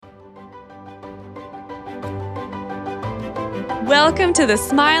Welcome to the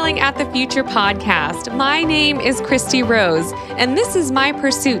Smiling at the Future podcast. My name is Christy Rose, and this is my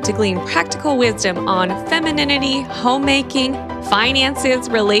pursuit to glean practical wisdom on femininity, homemaking, finances,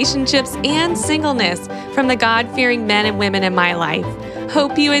 relationships, and singleness from the God-fearing men and women in my life.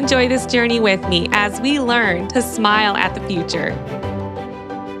 Hope you enjoy this journey with me as we learn to smile at the future.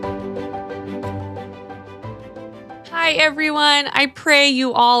 Hi, everyone. I pray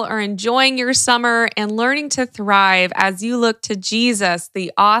you all are enjoying your summer and learning to thrive as you look to Jesus,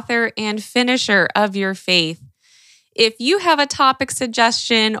 the author and finisher of your faith. If you have a topic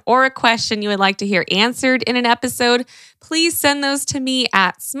suggestion or a question you would like to hear answered in an episode, please send those to me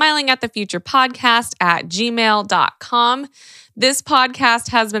at smilingatthefuturepodcast@gmail.com. This podcast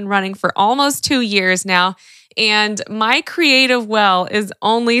has been running for almost 2 years now, and my creative well is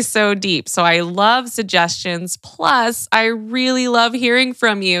only so deep. So I love suggestions. Plus, I really love hearing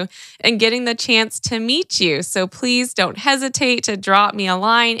from you and getting the chance to meet you. So please don't hesitate to drop me a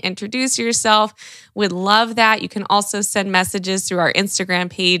line, introduce yourself. Would love that. You can also send messages through our Instagram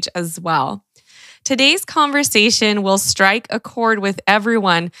page as well. Today's conversation will strike a chord with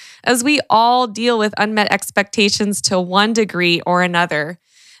everyone as we all deal with unmet expectations to one degree or another.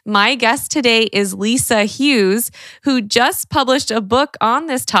 My guest today is Lisa Hughes, who just published a book on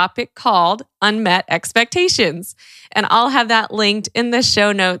this topic called Unmet Expectations. And I'll have that linked in the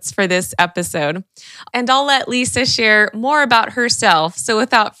show notes for this episode. And I'll let Lisa share more about herself. So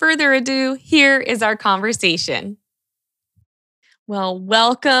without further ado, here is our conversation. Well,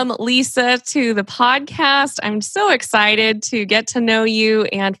 welcome, Lisa, to the podcast. I'm so excited to get to know you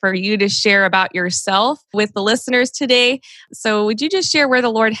and for you to share about yourself with the listeners today. So would you just share where the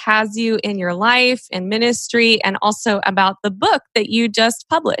Lord has you in your life and ministry, and also about the book that you just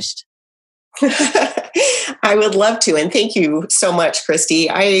published? I would love to. And thank you so much, Christy.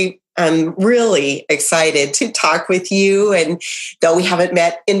 I'm really excited to talk with you. And though we haven't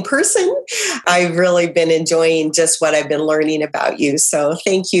met in person, I've really been enjoying just what I've been learning about you. So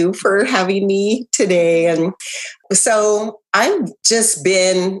thank you for having me today. And so I've just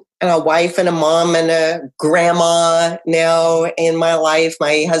been a wife and a mom and a grandma now in my life.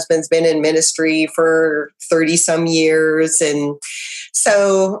 My husband's been in ministry for 30 some years. And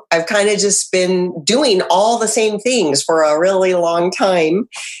so I've kind of just been doing all the same things for a really long time.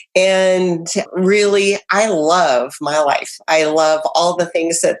 And really, I love my life. I love all the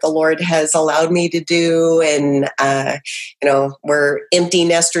things that the Lord has allowed me to do. And, we're empty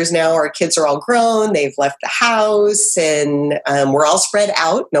nesters now. Our kids are all grown. They've left the house and we're all spread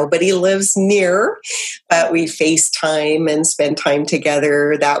out. Nobody lives near, but we FaceTime and spend time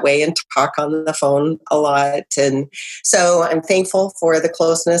together that way and talk on the phone a lot. And so I'm thankful for the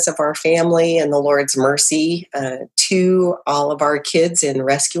closeness of our family and the Lord's mercy to all of our kids in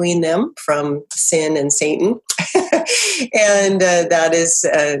rescuing them from sin and Satan. And that is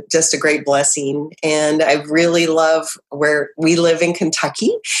just a great blessing. And I really love where we live in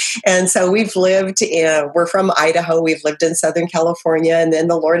Kentucky. And so we're from Idaho. We've lived in Southern California. And then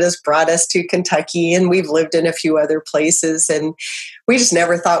the Lord has brought us to Kentucky. And we've lived in a few other places. And we just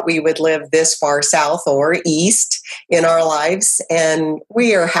never thought we would live this far south or east in our lives. And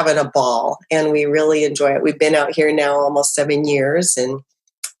we are having a ball. And we really enjoy it. We've been out here now almost 7 years. And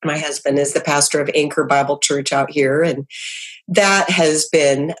my husband is the pastor of Anchor Bible Church out here, and that has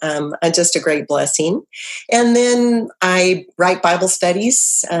been just a great blessing. And then I write Bible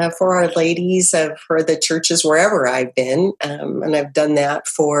studies for our ladies, for the churches wherever I've been, and I've done that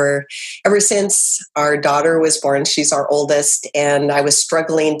ever since our daughter was born. She's our oldest, and I was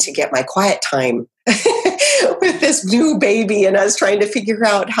struggling to get my quiet time with this new baby, and I was trying to figure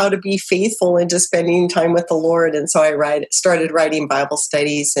out how to be faithful into spending time with the Lord. And so I started writing Bible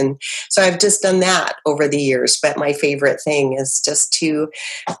studies, and so I've just done that over the years. But my favorite thing is just to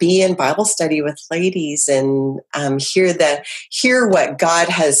be in Bible study with ladies and hear what God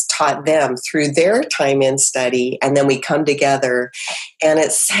has taught them through their time in study, and then we come together, and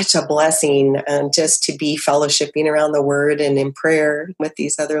it's such a blessing just to be fellowshipping around the Word and in prayer with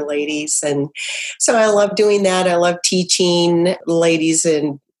these other ladies. And so I love doing that. I love teaching ladies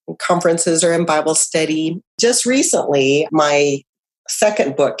in conferences or in Bible study. Just recently, my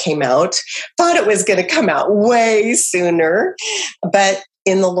second book came out. Thought it was going to come out way sooner, but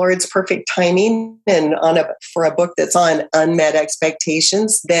in the Lord's perfect timing and for a book that's on unmet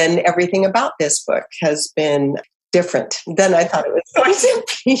expectations, then everything about this book has been different than I thought it was going to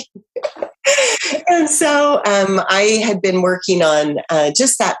be. And so I had been working on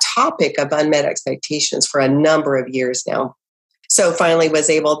just that topic of unmet expectations for a number of years now. So finally was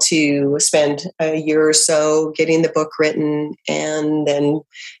able to spend a year or so getting the book written, and then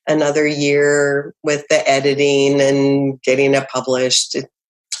another year with the editing and getting it published.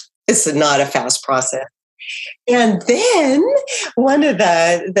 It's not a fast process. And then one of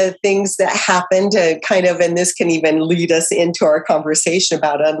the things that happened and this can even lead us into our conversation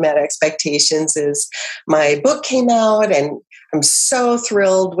about unmet expectations, is my book came out, and I'm so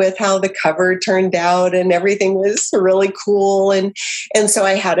thrilled with how the cover turned out, and everything was really cool. And so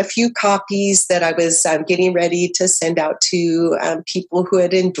I had a few copies that I was getting ready to send out to people who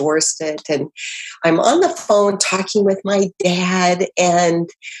had endorsed it. And I'm on the phone talking with my dad, and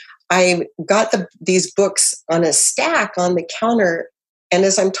I got these books on a stack on the counter. And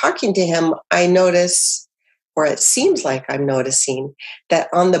as I'm talking to him, I notice, or it seems like I'm noticing, that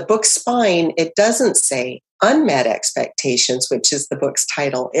on the book spine, it doesn't say Unmet Expectations, which is the book's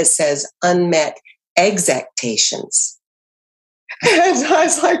title. It says Unmet Exectations. And I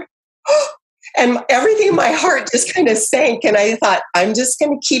was like, oh, and everything in my heart just kind of sank. And I thought, I'm just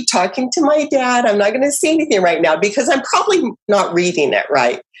going to keep talking to my dad. I'm not going to say anything right now because I'm probably not reading it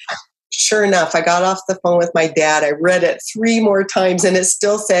right. Sure enough, I got off the phone with my dad. I read it 3 more times, and it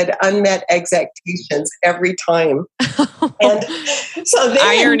still said Unmet Expectations every time. And so then,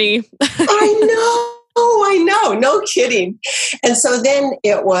 irony. I know, no kidding. And so then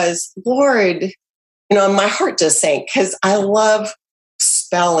it was, Lord, my heart just sank because I love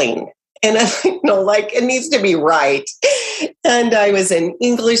spelling. And it needs to be right. And I was an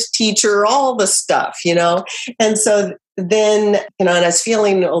English teacher, all the stuff, And so then, and I was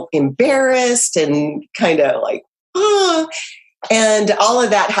feeling embarrassed and kind of like, and all of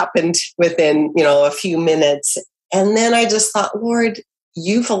that happened within, a few minutes. And then I just thought, Lord,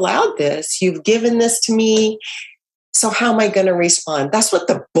 you've allowed this. You've given this to me. So how am I going to respond? That's what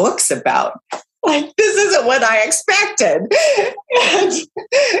the book's about. Like, this isn't what I expected.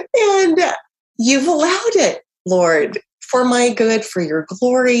 And you've allowed it, Lord, for my good, for your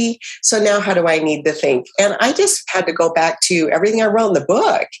glory. So now how do I need to think? And I just had to go back to everything I wrote in the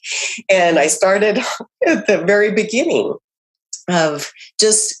book. And I started at the very beginning of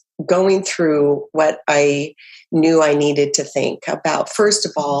just going through what I knew I needed to think about. First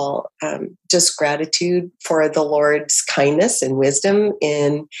of all, just gratitude for the Lord's kindness and wisdom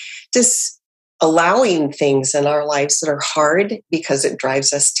in just allowing things in our lives that are hard because it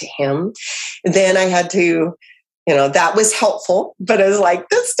drives us to Him. Then I had to, that was helpful, but I was like,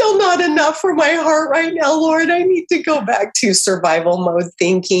 that's still not enough for my heart right now, Lord. I need to go back to survival mode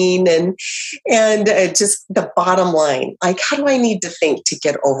thinking and just the bottom line, like, how do I need to think to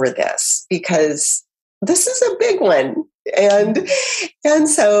get over this? Because this is a big one. And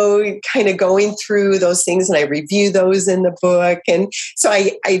so kind of going through those things, and I review those in the book. And so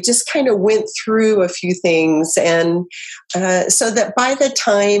I just kind of went through a few things. And so that by the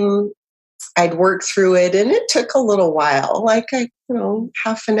time I'd worked through it, and it took a little while, like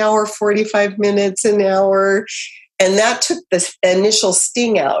half an hour, 45 minutes, an hour. And that took the initial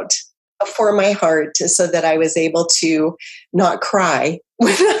sting out for my heart so that I was able to not cry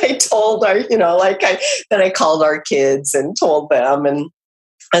when I told our, then I called our kids and told them, and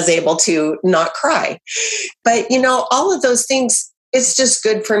I was able to not cry. But, all of those things, it's just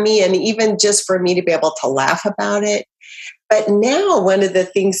good for me, and even just for me to be able to laugh about it. But now one of the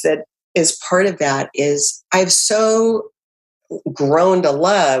things that is part of that is I've so grown to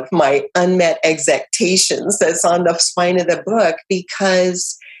love my unmet expectations that's on the spine of the book,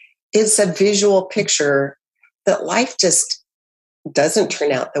 because it's a visual picture that life just doesn't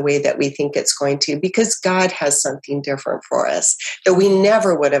turn out the way that we think it's going to, because God has something different for us that we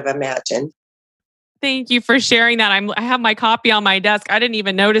never would have imagined. Thank you for sharing that. I have my copy on my desk. I didn't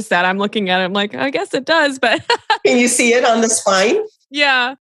even notice that. I'm looking at it. I'm like, I guess it does, but can you see it on the spine?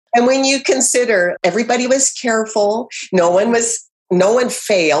 Yeah. And when you consider everybody was careful, no one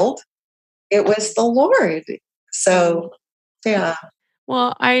failed. It was the Lord. So, yeah.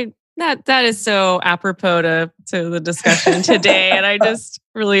 Well, that is so apropos to the discussion today. And I just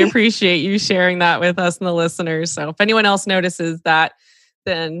really appreciate you sharing that with us and the listeners. So if anyone else notices that,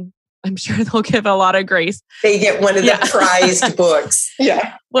 then I'm sure they'll give a lot of grace. They get one of the prized books.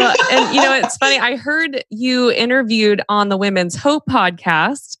 Yeah. Well, and it's funny. I heard you interviewed on the Women's Hope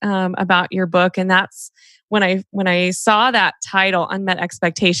podcast about your book, and that's when I saw that title, Unmet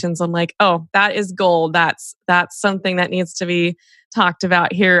Expectations. I'm like, oh, that is gold. That's something that needs to be talked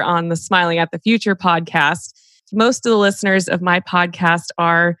about here on the Smiling at the Future podcast. Most of the listeners of my podcast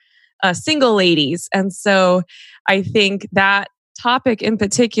are single ladies, and so I think that topic in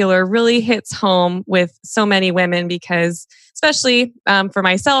particular really hits home with so many women because, especially for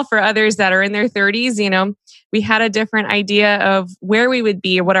myself, for others that are in their 30s, we had a different idea of where we would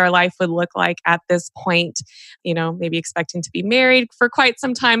be, what our life would look like at this point, maybe expecting to be married for quite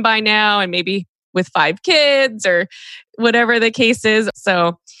some time by now and maybe with 5 kids or whatever the case is.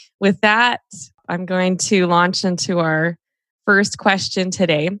 So with that, I'm going to launch into our first question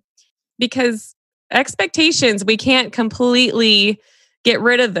today because expectations, we can't completely get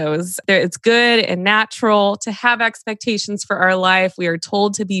rid of those. It's good and natural to have expectations for our life. We are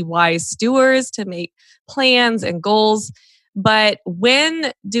told to be wise stewards, to make plans and goals. But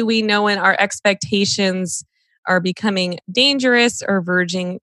when do we know when our expectations are becoming dangerous or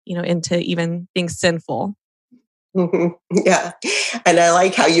verging, into even being sinful? Mhm. Yeah. And I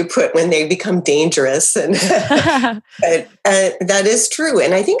like how you put when they become dangerous. And but, that is true.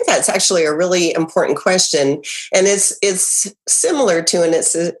 And I think that's actually a really important question. And it's similar to, and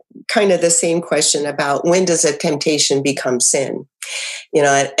it's kind of the same question about when does a temptation become sin?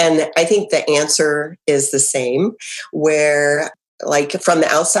 And I think the answer is the same, where like from the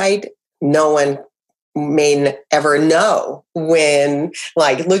outside, no one may ever know when,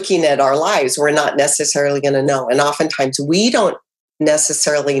 like looking at our lives, we're not necessarily going to know. And oftentimes we don't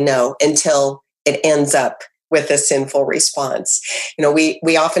necessarily know until it ends up with a sinful response. We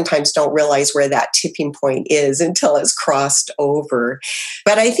oftentimes don't realize where that tipping point is until it's crossed over.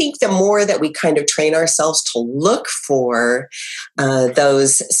 But I think the more that we kind of train ourselves to look for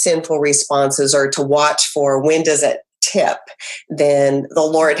those sinful responses or to watch for when does it tip, then the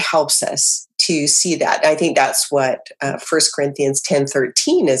Lord helps us to see that. I think that's what 1 Corinthians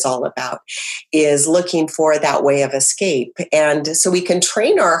 10:13 is all about, is looking for that way of escape. And so we can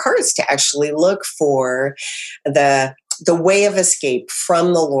train our hearts to actually look for the way of escape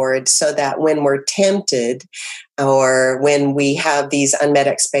from the Lord, so that when we're tempted or when we have these unmet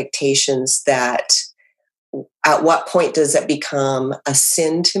expectations, that at what point does it become a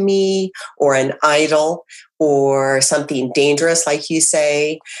sin to me or an idol or something dangerous, like you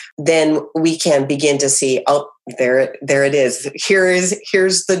say, then we can begin to see, oh, there it is.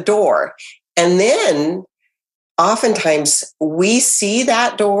 Here's the door. And then oftentimes we see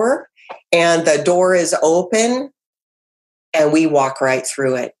that door and the door is open and we walk right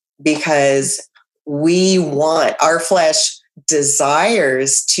through it because our flesh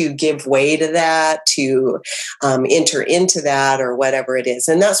desires to give way to that, to enter into that or whatever it is.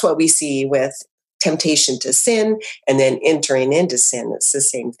 And that's what we see with temptation to sin and then entering into sin. It's the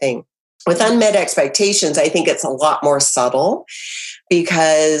same thing. With unmet expectations, I think it's a lot more subtle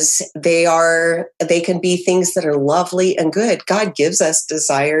because they can be things that are lovely and good. God gives us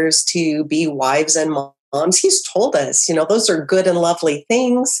desires to be wives and moms. He's told us, those are good and lovely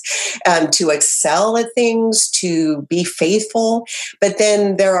things, to excel at things, to be faithful. But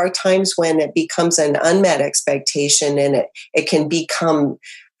then there are times when it becomes an unmet expectation and it can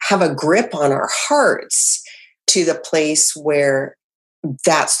have a grip on our hearts to the place where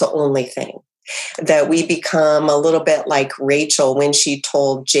that's the only thing. That we become a little bit like Rachel when she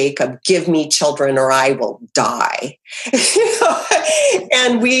told Jacob, give me children or I will die.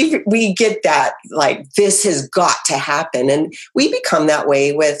 And we get that, like, this has got to happen. And we become that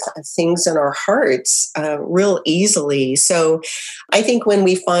way with things in our hearts real easily. So I think when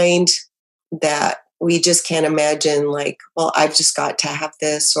we find that we just can't imagine, like, well, I've just got to have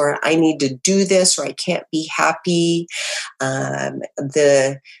this, or I need to do this, or I can't be happy.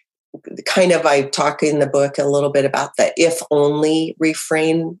 I talk in the book a little bit about the if only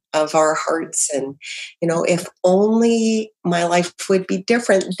refrain of our hearts. And, if only my life would be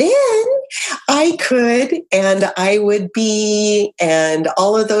different, then I could, and I would be, and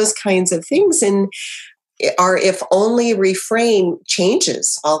all of those kinds of things. And our if only refrain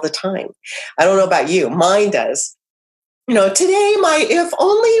changes all the time. I don't know about you. Mine does. Today my if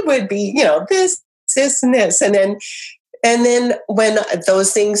only would be, this, and this. And then when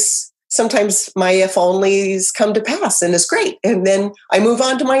those things, sometimes my if onlys come to pass and it's great. And then I move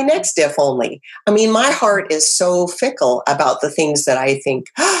on to my next if only. I mean, my heart is so fickle about the things that I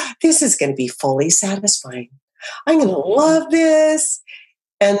think, this is going to be fully satisfying. I'm going to love this.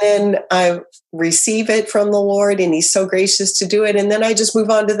 And then I receive it from the Lord and he's so gracious to do it. And then I just move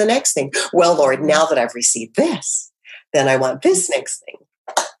on to the next thing. Well, Lord, now that I've received this, then I want this next thing.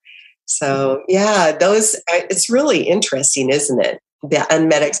 So yeah, it's really interesting, isn't it? The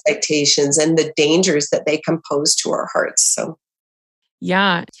unmet expectations and the dangers that they can pose to our hearts. So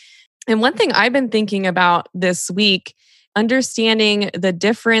yeah. And one thing I've been thinking about this week, understanding the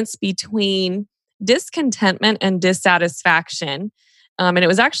difference between discontentment and dissatisfaction. And it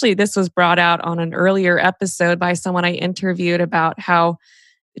was actually, this was brought out on an earlier episode by someone I interviewed about how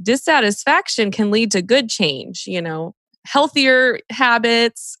dissatisfaction can lead to good change, healthier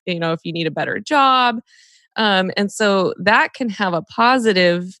habits, if you need a better job. And so that can have a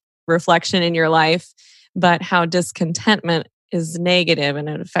positive reflection in your life, but how discontentment is negative and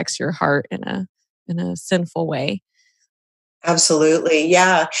it affects your heart in a sinful way. Absolutely.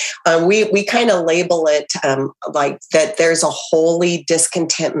 Yeah. We kind of label it like that there's a holy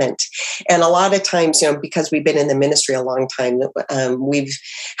discontentment. And a lot of times, because we've been in the ministry a long time, we've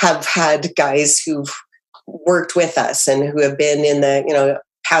have had guys who've worked with us and who have been in the,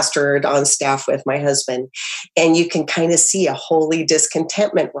 pastored on staff with my husband. And you can kind of see a holy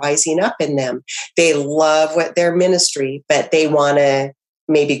discontentment rising up in them. They love what their ministry, but they want to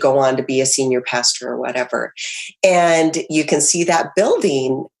maybe go on to be a senior pastor or whatever. And you can see that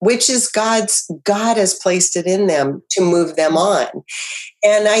building, which is God has placed it in them to move them on.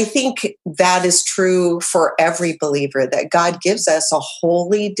 And I think that is true for every believer, that God gives us a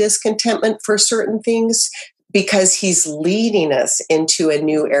holy discontentment for certain things because he's leading us into a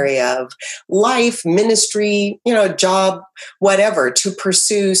new area of life, ministry, job, whatever, to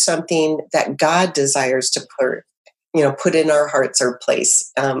pursue something that God desires to put in our hearts or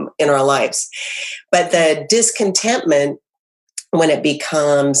place in our lives. But the discontentment, when it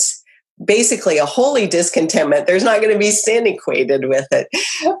becomes basically a holy discontentment, there's not going to be sin equated with it.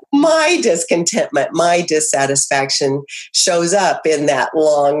 My discontentment, my dissatisfaction shows up in that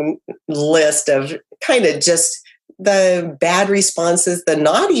long list of kind of just the bad responses, the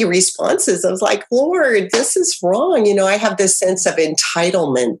naughty responses. I was like, Lord, this is wrong. I have this sense of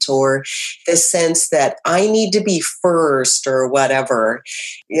entitlement or this sense that I need to be first or whatever.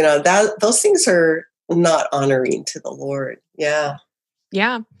 Those things are not honoring to the Lord. Yeah.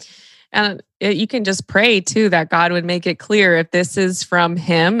 Yeah. And you can just pray too that God would make it clear if this is from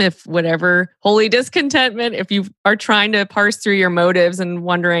him, if whatever holy discontentment, if you are trying to parse through your motives and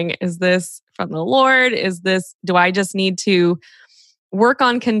wondering, is this from the Lord? Do I just need to work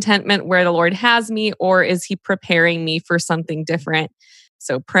on contentment where the Lord has me, or is he preparing me for something different?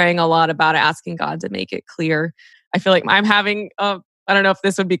 So praying a lot about it, asking God to make it clear. I feel like I'm having, I don't know if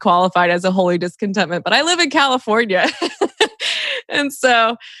this would be qualified as a holy discontentment, but I live in California. And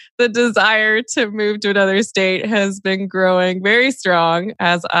so the desire to move to another state has been growing very strong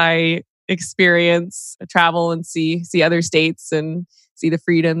as I experience travel and see other states and see the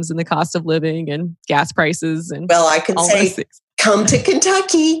freedoms and the cost of living and gas prices. And well, I can say, come to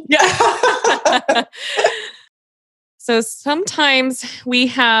Kentucky. Yeah. So sometimes we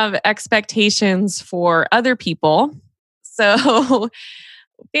have expectations for other people. So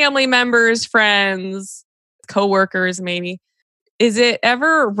family members, friends, coworkers, maybe. Is it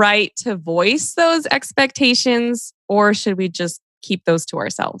ever right to voice those expectations, or should we just keep those to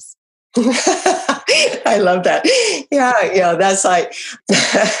ourselves? I love that. Yeah, that's like,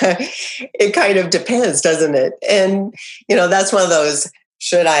 it kind of depends, doesn't it? And, that's one of those,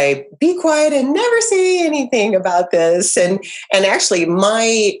 should I be quiet and never say anything about this? And actually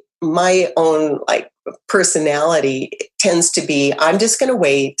my own personality tends to be, I'm just going to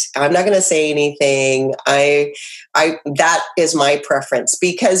wait. I'm not going to say anything. That is my preference,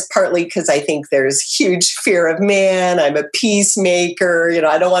 partly because I think there's huge fear of man. I'm a peacemaker.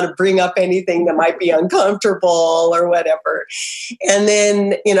 I don't want to bring up anything that might be uncomfortable or whatever. And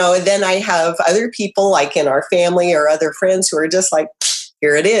then, then I have other people like in our family or other friends who are just like,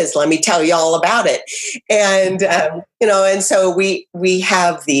 here it is. Let me tell you all about it. And, and so we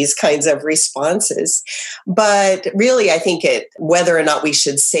have these kinds of responses. But really, I think whether or not we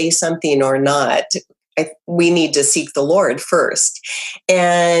should say something or not, we need to seek the Lord first.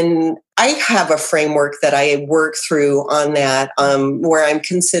 And I have a framework that I work through on that, where I'm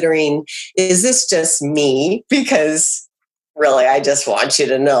considering, is this just me? Because really, I just want you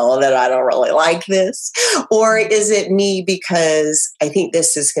to know that I don't really like this. Or is it me because I think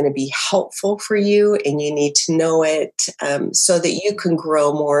this is going to be helpful for you and you need to know it so that you can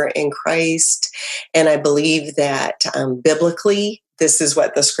grow more in Christ? And I believe that biblically, this is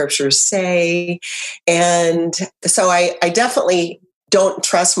what the scriptures say. And so I definitely don't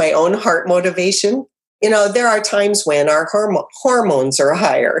trust my own heart motivation. There are times when our hormones are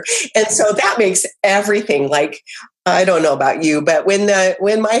higher. And so that makes everything I don't know about you, but when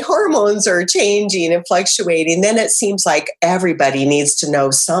my hormones are changing and fluctuating, then it seems like everybody needs to know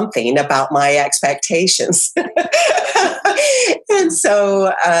something about my expectations. And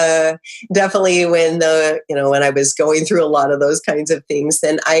so definitely when I was going through a lot of those kinds of things,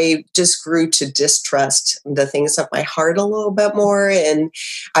 then I just grew to distrust the things of my heart a little bit more. And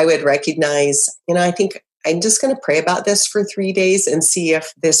I would recognize, I think I'm just going to pray about this for 3 days and see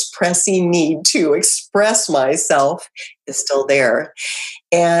if this pressing need to express myself is still there.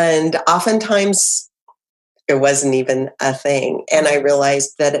 And oftentimes it wasn't even a thing. And I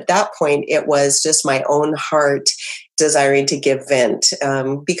realized that at that point, it was just my own heart desiring to give vent,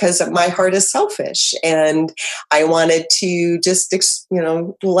 because my heart is selfish. And I wanted to just,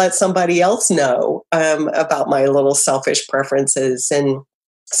 let somebody else know about my little selfish preferences. And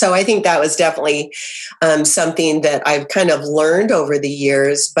so I think that was definitely something that I've kind of learned over the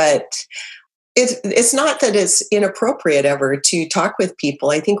years, but it's not that it's inappropriate ever to talk with people.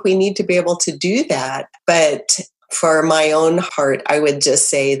 I think we need to be able to do that. But for my own heart, I would just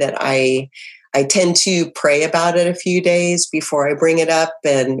say that I tend to pray about it a few days before I bring it up,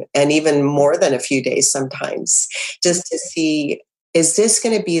 and even more than a few days sometimes, just to see, is this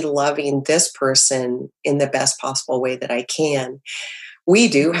going to be loving this person in the best possible way that I can? We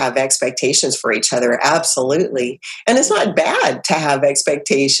do have expectations for each other, absolutely. And it's not bad to have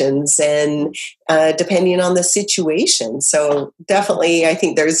expectations, and depending on the situation. So definitely, I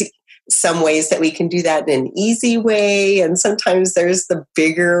think there's some ways that we can do that in an easy way. And sometimes there's the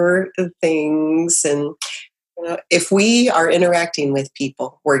bigger things. And if we are interacting with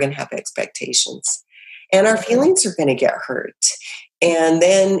people, we're going to have expectations. And our feelings are going to get hurt. And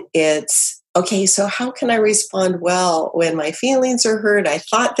then it's, okay, so how can I respond well when my feelings are hurt? I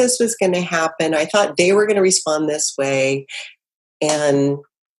thought this was going to happen. I thought they were going to respond this way. And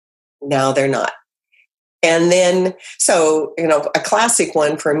now they're not. And then, so, a classic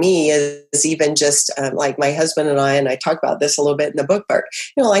one for me is even just like my husband and I talk about this a little bit in the book, but,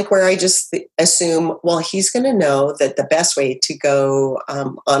 like where I just assume, well, he's going to know that the best way to go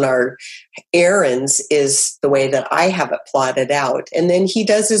on our errands is the way that I have it plotted out. And then he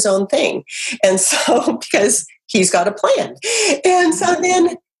does his own thing. And so, because he's got a plan. And so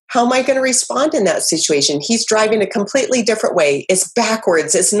then, how am I going to respond in that situation? He's driving a completely different way. It's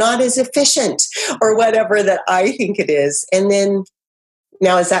backwards. It's not as efficient, or whatever that I think it is. And then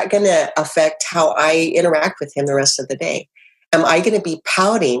now, is that going to affect how I interact with him the rest of the day? Am I going to be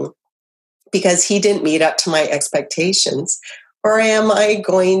pouting because he didn't meet up to my expectations? Or am I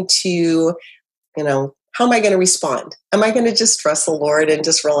going to, how am I going to respond? Am I going to just trust the Lord and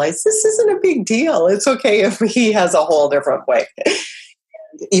just realize this isn't a big deal? It's okay if he has a whole different way.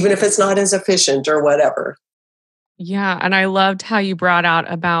 Even if it's not as efficient or whatever. Yeah. And I loved how you brought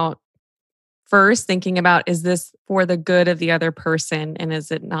out about first thinking about, is this for the good of the other person? And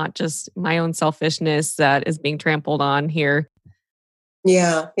is it not just my own selfishness that is being trampled on here?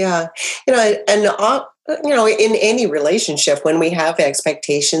 Yeah. Yeah. In any relationship, when we have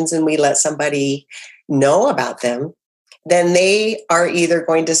expectations and we let somebody know about them, then they are either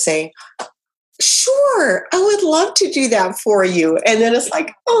going to say, sure, I would love to do that for you. And then it's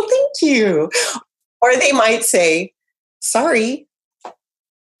like, oh, thank you. Or they might say, sorry.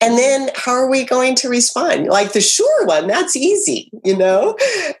 And then how are we going to respond? Like the sure one, that's easy,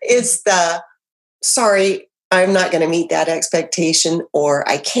 It's the, sorry, I'm not going to meet that expectation, or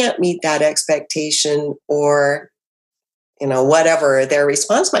I can't meet that expectation, or, whatever their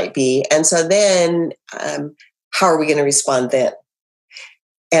response might be. And so then how are we going to respond then?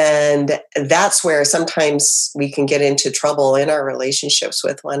 And that's where sometimes we can get into trouble in our relationships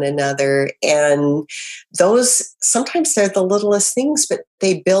with one another. And those, sometimes they're the littlest things, but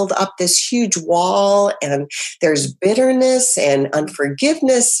they build up this huge wall, and there's bitterness and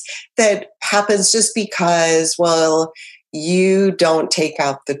unforgiveness that happens just because, well, you don't take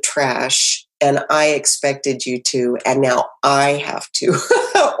out the trash and I expected you to, and now I have to.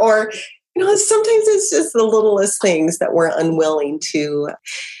 Or sometimes it's just the littlest things that we're unwilling to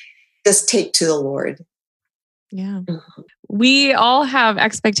just take to the Lord. Yeah. We all have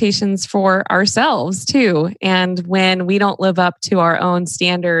expectations for ourselves too. And when we don't live up to our own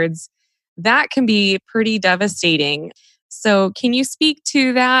standards, that can be pretty devastating. So can you speak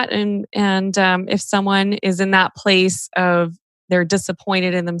to that? And if someone is in that place of they're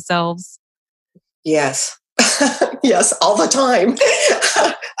disappointed in themselves? Yes. Yes, all the time.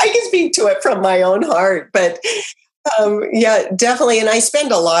 I can speak to it from my own heart, but yeah, definitely. And I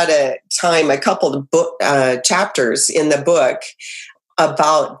spend a lot of time, a couple of book chapters in the book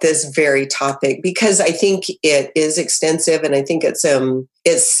about this very topic, because I think it is extensive, and I think it's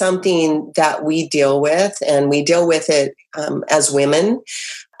something that we deal with, and we deal with it as women.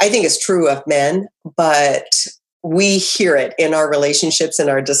 I think it's true of men, but we hear it in our relationships, in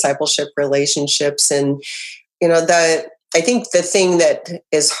our discipleship relationships. And, I think the thing that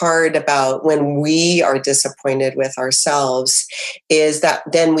is hard about when we are disappointed with ourselves is that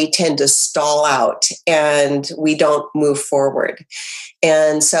then we tend to stall out and we don't move forward.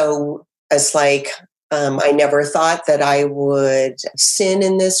 And so it's like, I never thought that I would sin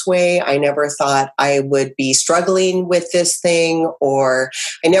in this way. I never thought I would be struggling with this thing, or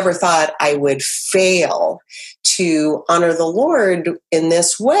I never thought I would fail to honor the Lord in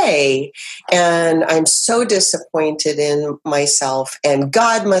this way. And I'm so disappointed in myself, and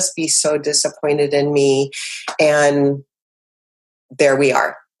God must be so disappointed in me. And there we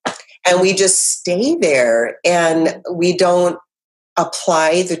are. And we just stay there, and we don't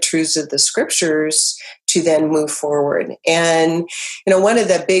apply the truths of the scriptures to then move forward. And, one of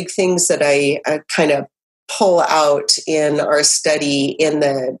the big things that I kind of pull out in our study in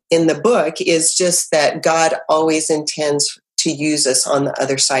the book is just that God always intends to use us on the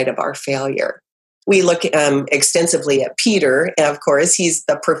other side of our failure. We look extensively at Peter, and of course, he's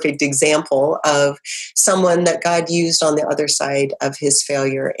the perfect example of someone that God used on the other side of his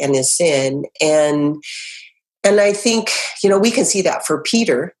failure and his sin. And I think, we can see that for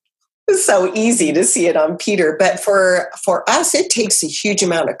Peter. It's so easy to see it on Peter. But for us, it takes a huge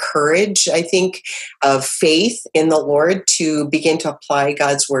amount of courage, I think, of faith in the Lord to begin to apply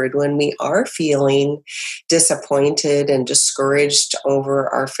God's word when we are feeling disappointed and discouraged over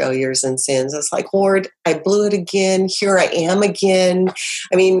our failures and sins. It's like, Lord, I blew it again. Here I am again.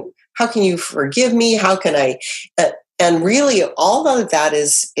 I mean, how can you forgive me? How can I? And really, all of that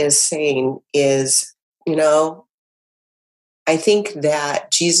is saying is, I think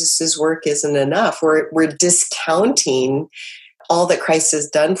that Jesus's work isn't enough. We're discounting all that Christ has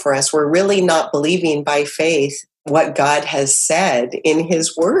done for us. We're really not believing by faith what God has said in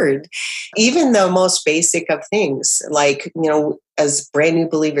his word. Even the most basic of things, like, as brand new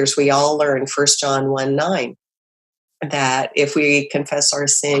believers, we all learn 1 John 1:9. That if we confess our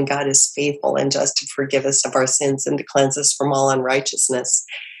sin, God is faithful and just to forgive us of our sins and to cleanse us from all unrighteousness.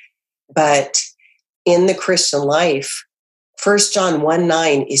 But in the Christian life, 1 John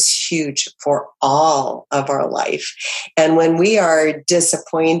 1:9 is huge for all of our life. And when we are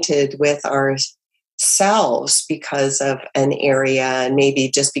disappointed with ourselves because of an area, and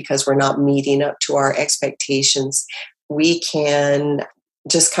maybe just because we're not meeting up to our expectations, we can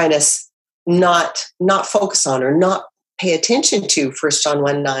just kind of not focus on or not pay attention to 1 John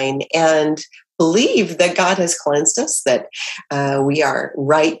 1:9 and believe that God has cleansed us, that we are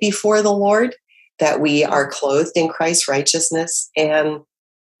right before the Lord, that we are clothed in Christ's righteousness, and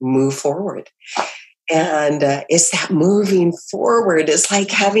move forward. And it's that moving forward. It's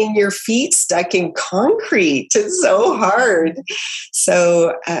like having your feet stuck in concrete. It's so hard.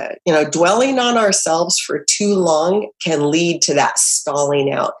 So, dwelling on ourselves for too long can lead to that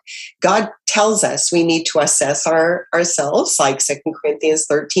stalling out. God tells us we need to assess ourselves, like 2 Corinthians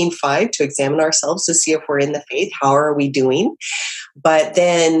 13:5, to examine ourselves to see if we're in the faith. How are we doing? But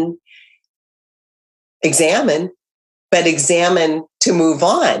then examine to move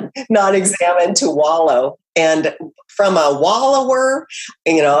on, not examine to wallow. And from a wallower,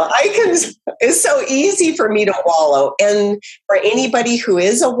 it's so easy for me to wallow. And for anybody who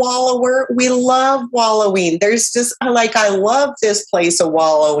is a wallower, we love wallowing. There's just I love this place of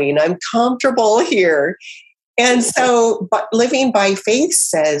wallowing. I'm comfortable here. And so, but living by faith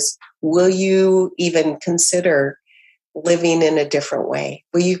says, will you even consider living in a different way?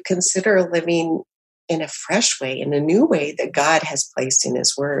 Will you consider living in a fresh way, in a new way that God has placed in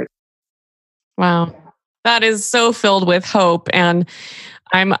his word? Wow. That is so filled with hope. And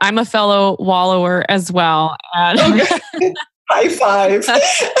I'm a fellow wallower as well. And okay. High five.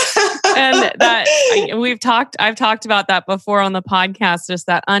 And I've talked about that before on the podcast, just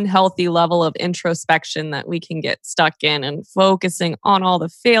that unhealthy level of introspection that we can get stuck in and focusing on all the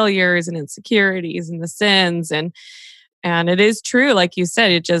failures and insecurities and the sins. And it is true, like you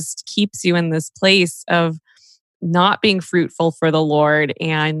said, it just keeps you in this place of not being fruitful for the Lord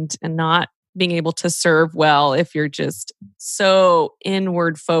and not being able to serve well if you're just so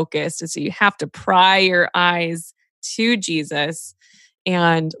inward focused. And so you have to pry your eyes to Jesus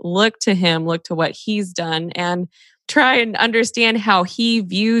and look to him, look to what he's done, and try and understand how he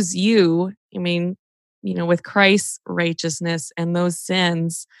views you. I mean, with Christ's righteousness and those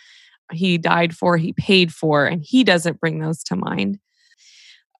sins he died for, he paid for, and he doesn't bring those to mind.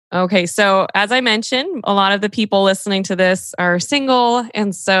 Okay, so as I mentioned, a lot of the people listening to this are single.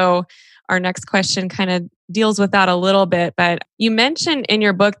 And so our next question kind of deals with that a little bit. But you mentioned in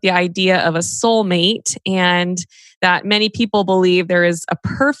your book the idea of a soulmate, and that many people believe there is a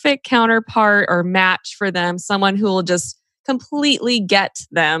perfect counterpart or match for them, someone who will just completely get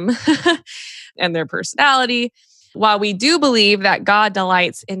them and their personality. While we do believe that God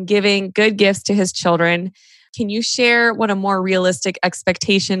delights in giving good gifts to his children, can you share what a more realistic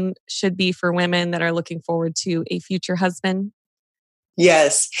expectation should be for women that are looking forward to a future husband?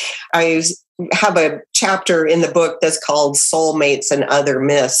 Yes. I have a chapter in the book that's called Soulmates and Other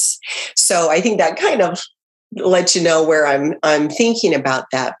Myths. So I think that kind of lets you know where I'm thinking about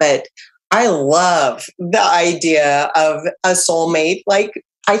that. But I love the idea of a soulmate. Like,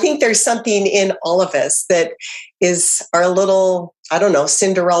 I think there's something in all of us that is our little, I don't know,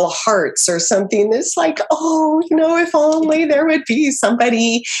 Cinderella hearts or something that's like, oh, if only there would be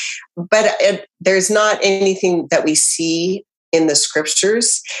somebody. But there's not anything that we see in the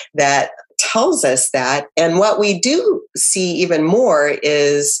scriptures that tells us that. And what we do see even more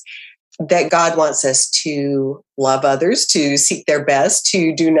is that God wants us to love others, to seek their best,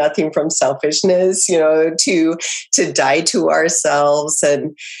 to do nothing from selfishness, to die to ourselves.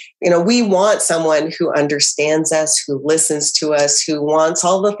 And, we want someone who understands us, who listens to us, who wants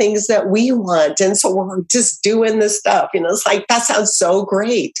all the things that we want. And so we're just doing this stuff. It's like, that sounds so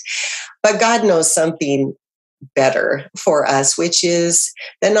great. But God knows something better for us, which is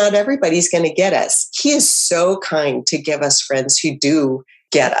that not everybody's going to get us. He is so kind to give us friends who do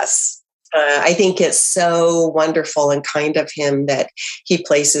get us. I think it's so wonderful and kind of him that he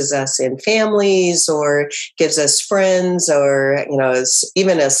places us in families or gives us friends or,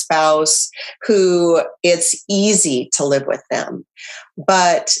 even a spouse who it's easy to live with them.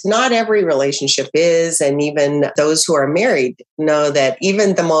 But not every relationship is. And even those who are married know that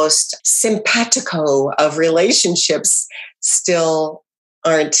even the most simpatico of relationships still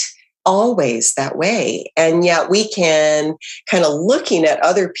aren't always that way. And yet we can kind of looking at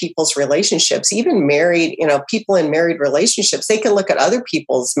other people's relationships, even married, people in married relationships, they can look at other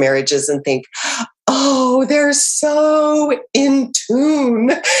people's marriages and think, oh, they're so in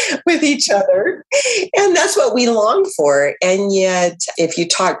tune with each other. And that's what we long for. And yet if you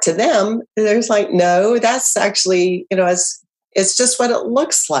talk to them, there's like, no, that's actually, it's just what it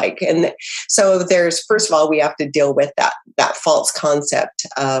looks like. And so first of all, we have to deal with that false concept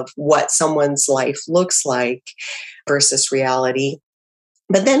of what someone's life looks like versus reality.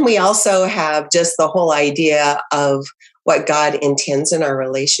 But then we also have just the whole idea of what God intends in our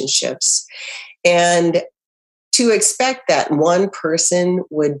relationships. And to expect that one person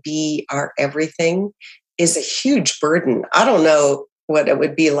would be our everything is a huge burden. I don't know what it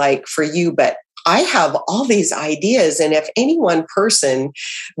would be like for you, but I have all these ideas. And if any one person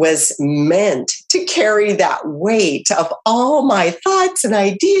was meant to carry that weight of all my thoughts and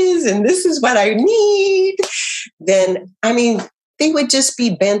ideas, and this is what I need, then, they would just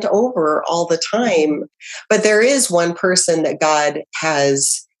be bent over all the time. But there is one person that God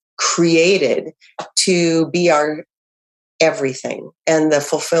has created to be our everything and the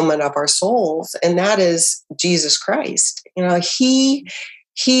fulfillment of our souls. And that is Jesus Christ. He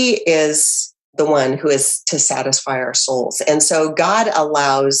is the one who is to satisfy our souls. And so God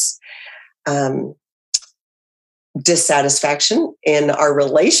allows dissatisfaction in our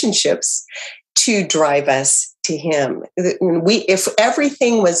relationships to drive us to him. If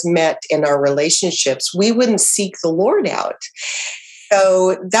everything was met in our relationships, we wouldn't seek the Lord out.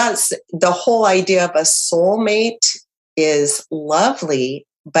 So that's the whole idea of a soulmate is lovely.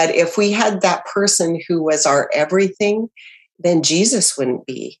 But if we had that person who was our everything, then Jesus wouldn't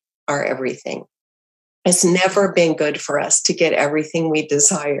be our everything. It's never been good for us to get everything we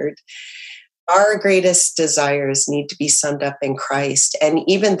desired. Our greatest desires need to be summed up in Christ. And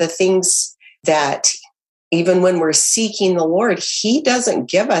even the things that, even when we're seeking the Lord, he doesn't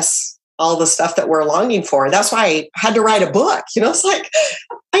give us all the stuff that we're longing for. That's why I had to write a book. It's like,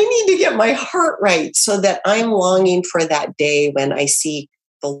 I need to get my heart right so that I'm longing for that day when I see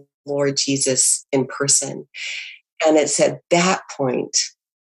the Lord Jesus in person. And it's at that point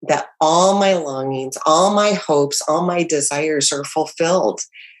that all my longings, all my hopes, all my desires are fulfilled.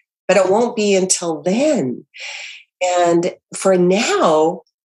 But it won't be until then. And for now,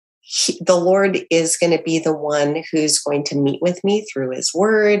 the Lord is going to be the one who's going to meet with me through his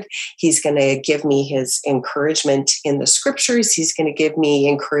word. He's going to give me his encouragement in the scriptures. He's going to give me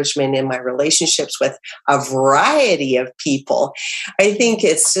encouragement in my relationships with a variety of people. I think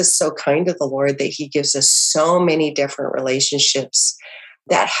it's just so kind of the Lord that he gives us so many different relationships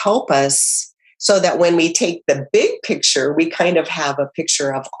that help us so that when we take the big picture, we kind of have a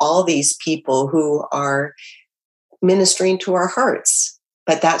picture of all these people who are ministering to our hearts.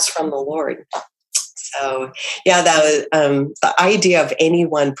 But that's from the Lord. So, yeah, that was the idea of any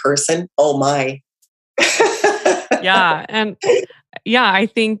one person. Oh, my. Yeah. And yeah, I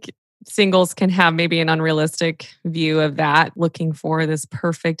think singles can have maybe an unrealistic view of that, looking for this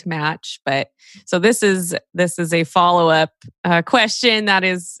perfect match. But so this is a follow-up question that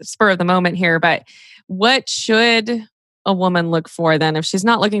is spur of the moment here. But what should a woman look for then if she's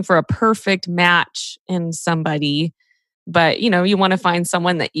not looking for a perfect match in somebody? But, you want to find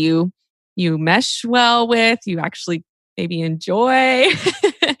someone that you you mesh well with, you actually maybe enjoy.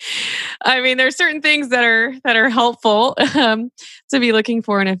 I mean, there's certain things that are helpful to be looking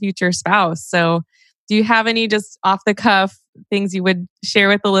for in a future spouse. So, do you have any just off the cuff things you would share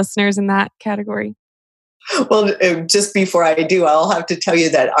with the listeners in that category? Well, just before I do, I'll have to tell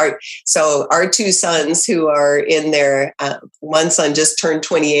you that our two sons who are in their, one son just turned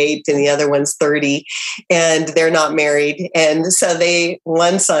 28 and the other one's 30, and they're not married. And so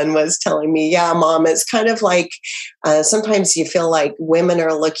one son was telling me, yeah, Mom, it's kind of like, sometimes you feel like women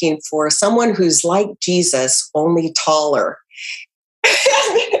are looking for someone who's like Jesus, only taller.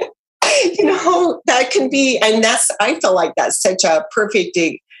 That can be, and I feel like that's such a perfect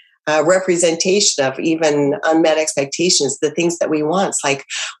representation of even unmet expectations, the things that we want. It's like,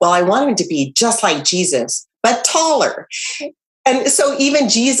 well, I want him to be just like Jesus, but taller. And so even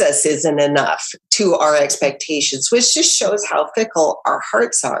Jesus isn't enough to our expectations, which just shows how fickle our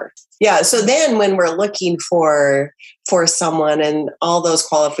hearts are. Yeah. So then when we're looking for someone and all those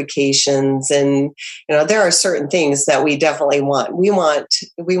qualifications, and there are certain things that we definitely want. We want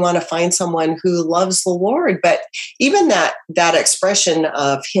to find someone who loves the Lord, but even that expression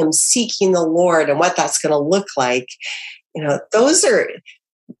of him seeking the Lord and what that's going to look like,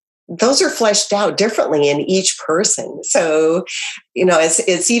 those are fleshed out differently in each person. So,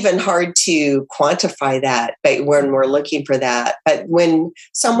 it's even hard to quantify that, but when we're looking for that. But when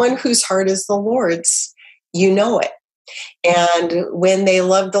someone whose heart is the Lord's, you know it. And when they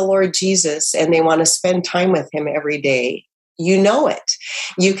love the Lord Jesus and they want to spend time with him every day, you know it.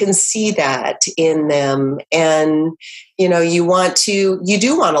 You can see that in them. And, you do want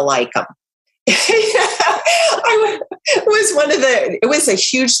to like them. It was a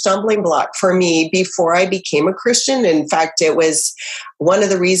huge stumbling block for me before I became a Christian. In fact, it was one of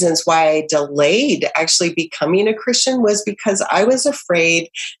the reasons why I delayed actually becoming a Christian, was because I was afraid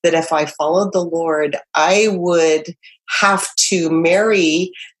that if I followed the Lord, I would have to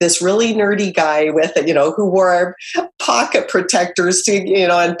marry this really nerdy guy with, who wore pocket protectors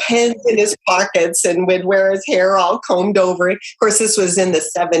and pens in his pockets and would wear his hair all combed over. Of course, this was in the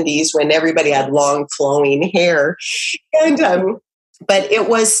 70s when everybody had long flowing hair. And, but it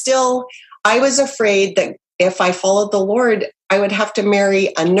was still, I was afraid that if I followed the Lord, I would have to marry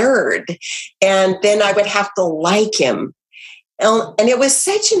a nerd, and then I would have to like him. And it was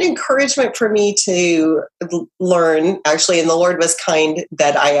such an encouragement for me to learn, actually, and the Lord was kind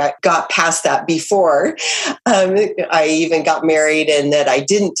that I got past that before I even got married, and that I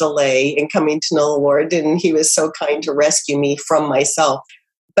didn't delay in coming to know the Lord. And he was so kind to rescue me from myself.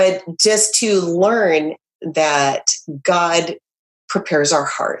 But just to learn that God prepares our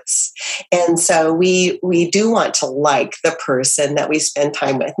hearts. And so we do want to like the person that we spend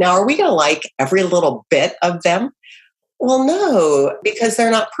time with. Now, are we going to like every little bit of them? Well, no, because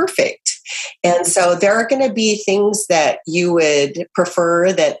they're not perfect. And so there are going to be things that you would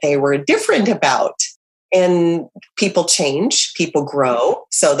prefer that they were different about. And people change, people grow.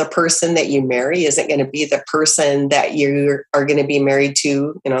 So the person that you marry isn't going to be the person that you are going to be married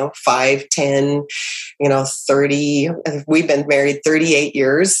to, 5, 10, 30. We've been married 38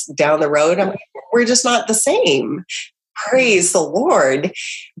 years down the road. We're just not the same. Praise the Lord.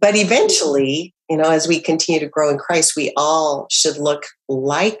 But eventually, as we continue to grow in Christ, we all should look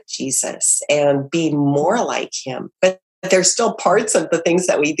like Jesus and be more like him. But there's still parts of the things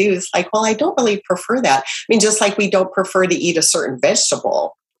that we do. It's like, well, I don't really prefer that. I mean, just like we don't prefer to eat a certain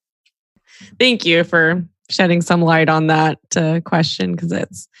vegetable. Thank you for shedding some light on that question, because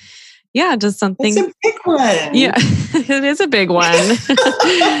it's, just something. It's a big one. Yeah, it is a big one.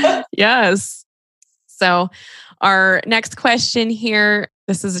 Yes. So our next question here,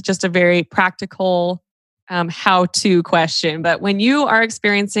 this is just a very practical how-to question, but when you are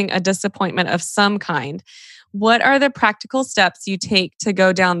experiencing a disappointment of some kind, what are the practical steps you take to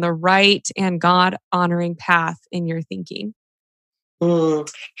go down the right and God-honoring path in your thinking?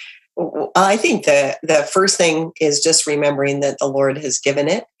 I think the first thing is just remembering that the Lord has given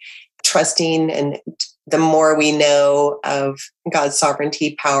it, trusting, and the more we know of God's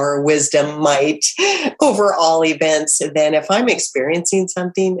sovereignty, power, wisdom, might over all events, then if I'm experiencing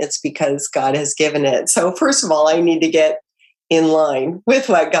something, it's because God has given it. So first of all, I need to get in line with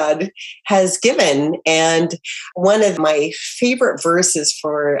what God has given. And one of my favorite verses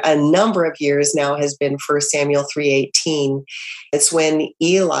for a number of years now has been 1 Samuel 3:18. It's when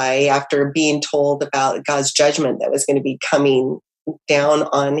Eli, after being told about God's judgment that was going to be coming down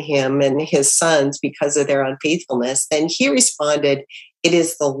on him and his sons because of their unfaithfulness, then he responded, "It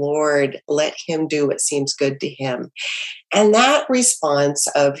is the Lord, let him do what seems good to him." And that response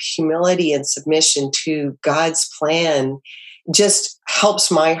of humility and submission to God's plan just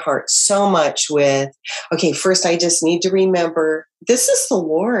helps my heart so much with, okay, first I just need to remember this is the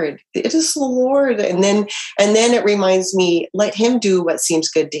Lord. It is the Lord. And then it reminds me, let him do what seems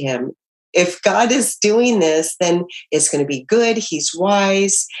good to him. If God is doing this, then it's going to be good. He's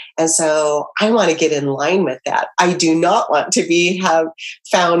wise. And so I want to get in line with that. I do not want to have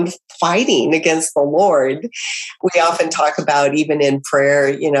found fighting against the Lord. We often talk about, even in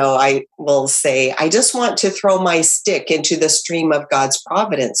prayer, I will say, I just want to throw my stick into the stream of God's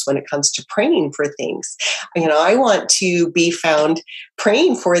providence when it comes to praying for things. I want to be found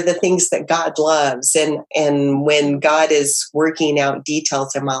praying for the things that God loves. And when God is working out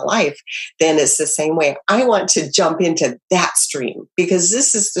details in my life, then it's the same way. I want to jump into that stream because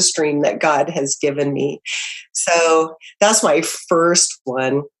this is the stream that God has given me. So that's my first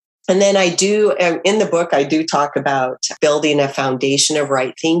one. And then in the book, I do talk about building a foundation of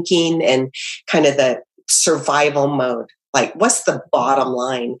right thinking and kind of the survival mode. Like, what's the bottom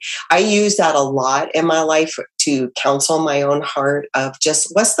line? I use that a lot in my life to counsel my own heart of just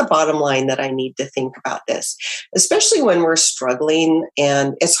what's the bottom line that I need to think about this, especially when we're struggling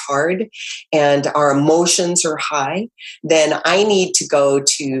and it's hard and our emotions are high. Then I need to go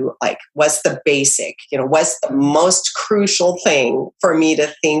to what's the basic, what's the most crucial thing for me to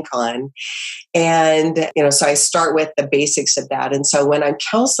think on. And, so I start with the basics of that. And so when I'm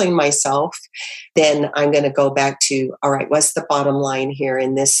counseling myself, then I'm going to go back to, all right, what's the bottom line here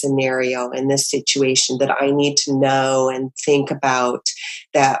in this scenario, in this situation that I need to know and think about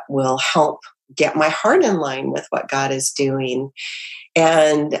that will help get my heart in line with what God is doing.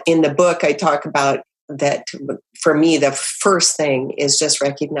 And in the book, I talk about that for me, the first thing is just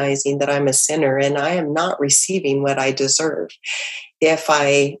recognizing that I'm a sinner and I am not receiving what I deserve. If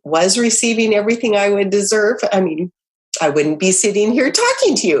I was receiving everything I would deserve, I wouldn't be sitting here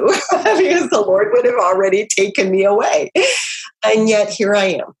talking to you because the Lord would have already taken me away. And yet here I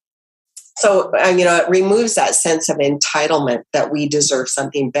am. So, it removes that sense of entitlement that we deserve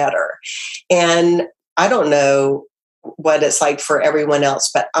something better. And I don't know what it's like for everyone else,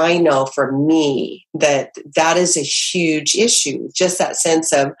 but I know for me that is a huge issue. Just that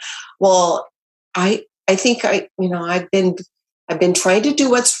sense of, well, I think I've been trying to do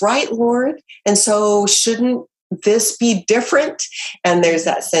what's right, Lord. And so shouldn't this be different? And there's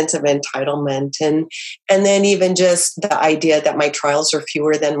that sense of entitlement. And then even just the idea that my trials are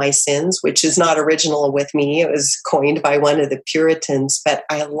fewer than my sins, which is not original with me. It was coined by one of the Puritans, but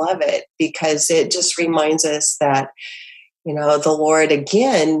I love it because it just reminds us that, the Lord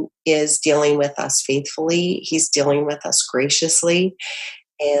again is dealing with us faithfully. He's dealing with us graciously.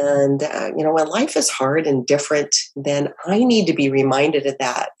 And, when life is hard and different, then I need to be reminded of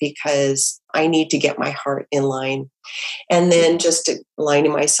that because I need to get my heart in line. And then just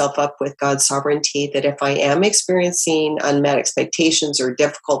lining myself up with God's sovereignty, that if I am experiencing unmet expectations or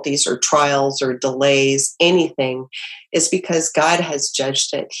difficulties or trials or delays, anything, it's because God has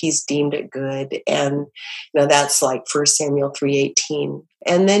judged it. He's deemed it good. And, that's like 1 Samuel 3:18.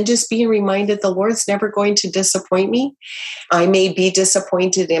 And then just being reminded the Lord's never going to disappoint me. I may be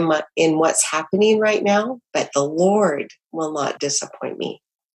disappointed in what's happening right now, but the Lord will not disappoint me.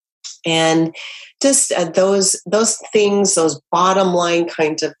 And just those things, those bottom line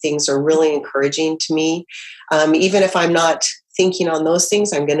kinds of things are really encouraging to me. Even if I'm not thinking on those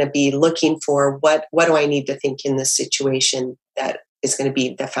things, I'm going to be looking for what do I need to think in this situation that is going to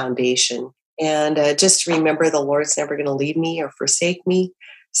be the foundation. And just remember the Lord's never going to leave me or forsake me.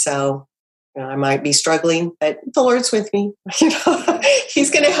 So I might be struggling, but the Lord's with me.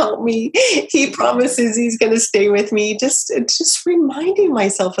 He's going to help me. He promises he's going to stay with me. Just reminding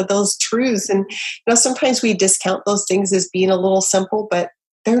myself of those truths. And sometimes we discount those things as being a little simple, but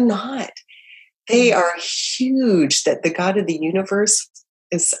they're not. They are huge. That the God of the universe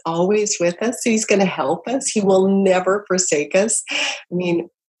is always with us. He's going to help us. He will never forsake us.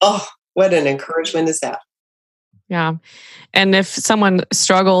 What an encouragement is that? Yeah. And if someone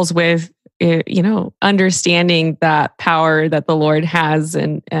struggles with, understanding that power that the Lord has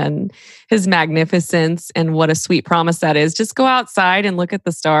and his magnificence and what a sweet promise that is, just go outside and look at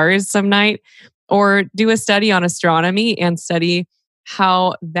the stars some night or do a study on astronomy and study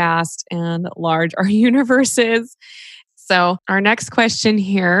how vast and large our universe is. So our next question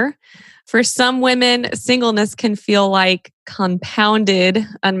here. For some women, singleness can feel like compounded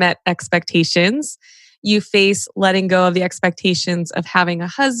unmet expectations. You face letting go of the expectations of having a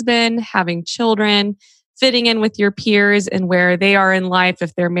husband, having children, fitting in with your peers and where they are in life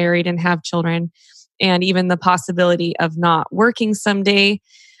if they're married and have children, and even the possibility of not working someday.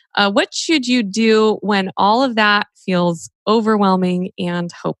 What should you do when all of that feels overwhelming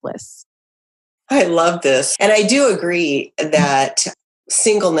and hopeless? I love this. And I do agree that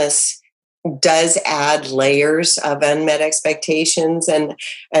singleness does add layers of unmet expectations. And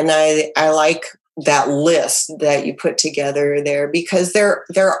I like that list that you put together there, because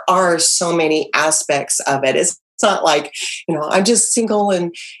there are so many aspects of it. It's not like, I'm just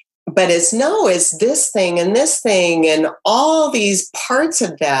single but it's this thing and all these parts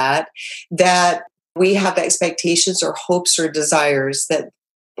of that we have expectations or hopes or desires that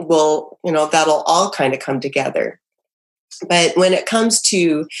that'll all kind of come together. But when it comes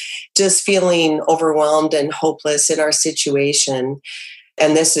to just feeling overwhelmed and hopeless in our situation,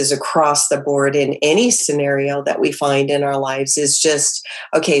 and this is across the board in any scenario that we find in our lives, is just,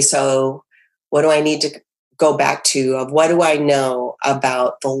 okay, so what do I need to go back to? Of what do I know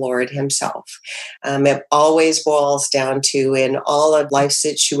about the Lord himself? It always boils down to, in all of life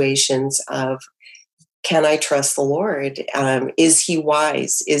situations, of, can I trust the Lord? Is he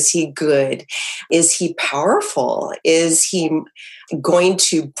wise? Is he good? Is he powerful? Is he going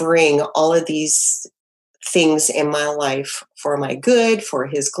to bring all of these things in my life for my good, for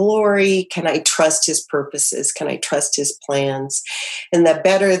his glory? Can I trust his purposes? Can I trust his plans? And the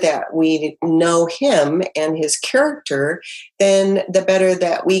better that we know him and his character, then the better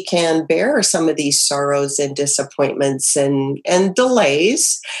that we can bear some of these sorrows and disappointments and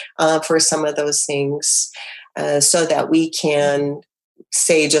delays for some of those things, so that we can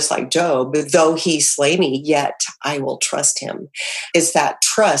say, just like Job, though he slay me, yet I will trust him. It's that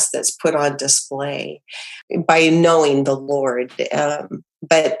trust that's put on display by knowing the Lord.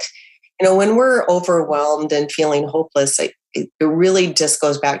 But, when we're overwhelmed and feeling hopeless, it really just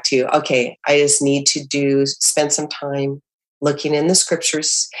goes back to, okay, I just need to spend some time looking in the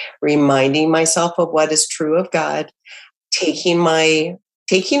scriptures, reminding myself of what is true of God, taking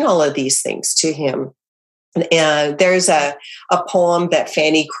all of these things to him. And there's a poem that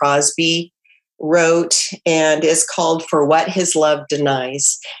Fanny Crosby wrote, and is called "For What His Love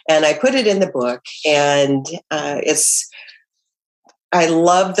Denies." And I put it in the book, and I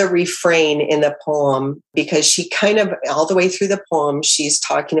love the refrain in the poem, because she kind of, all the way through the poem, she's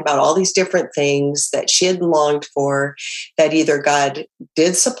talking about all these different things that she had longed for, that either God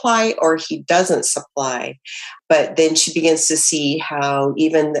did supply or he doesn't supply. But then she begins to see how,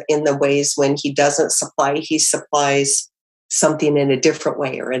 even in the ways when he doesn't supply, he supplies something in a different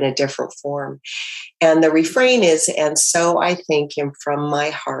way or in a different form. And the refrain is, "And so I thank him from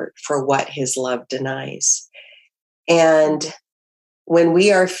my heart for what his love denies." And when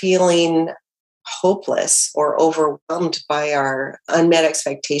we are feeling hopeless or overwhelmed by our unmet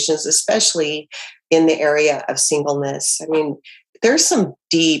expectations, especially in the area of singleness, I mean, there's some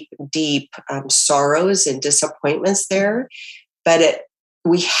deep, deep sorrows and disappointments there, but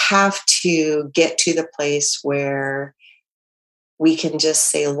we have to get to the place where we can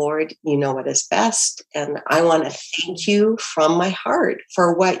just say, "Lord, you know what is best, and I want to thank you from my heart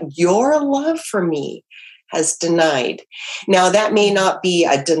for what your love for me has denied." Now, that may not be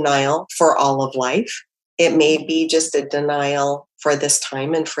a denial for all of life. It may be just a denial for this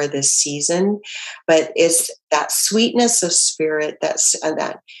time and for this season, but it's that sweetness of spirit,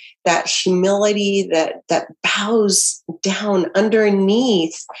 that humility that bows down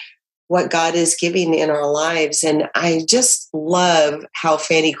underneath what God is giving in our lives. And I just love how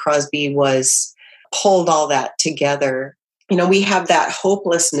Fanny Crosby pulled all that together. We have that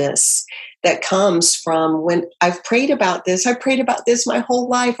hopelessness that comes from, when I've prayed about this my whole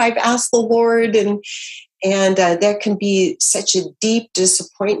life. I've asked the Lord, and there can be such a deep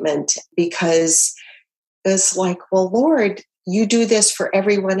disappointment, because it's like, well, Lord, you do this for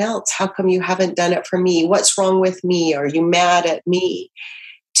everyone else. How come you haven't done it for me? What's wrong with me? Are you mad at me?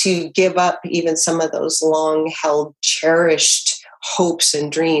 To give up even some of those long-held, cherished hopes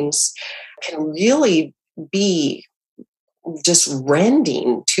and dreams can really be just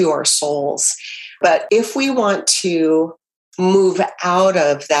rending to our souls. But if we want to move out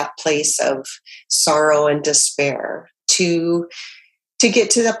of that place of sorrow and despair to get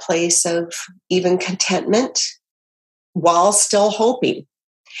to the place of even contentment while still hoping,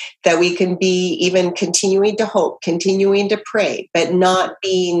 that we can be even continuing to hope, continuing to pray, but not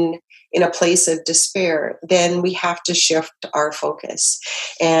being in a place of despair, then we have to shift our focus.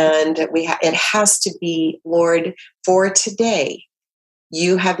 And it has to be, Lord, for today,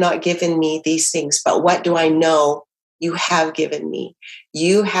 you have not given me these things, but what do I know you have given me?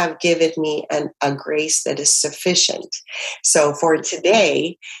 You have given me a grace that is sufficient. So for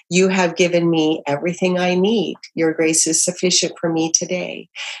today, you have given me everything I need. Your grace is sufficient for me today.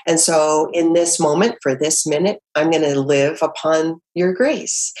 And so in this moment, for this minute, I'm going to live upon your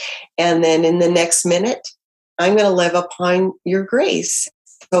grace. And then in the next minute, I'm going to live upon your grace.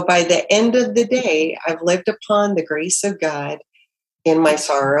 So by the end of the day, I've lived upon the grace of God in my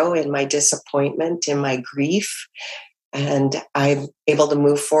sorrow, in my disappointment, in my grief, and I'm able to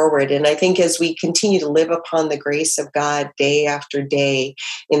move forward. And I think as we continue to live upon the grace of God day after day,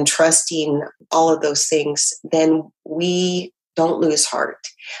 in trusting all of those things, then we don't lose heart.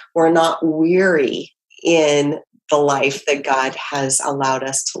 We're not weary in the life that God has allowed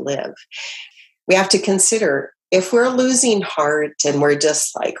us to live. We have to consider, if we're losing heart and we're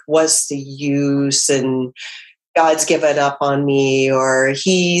just like, what's the use? And God's given up on me, or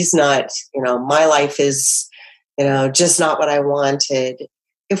he's not, my life is, just not what I wanted.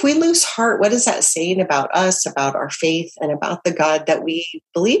 If we lose heart, what is that saying about us, about our faith, and about the God that we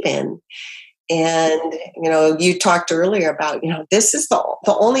believe in? And, you talked earlier about, this is the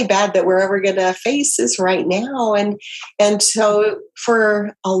only bad that we're ever going to face is right now. And so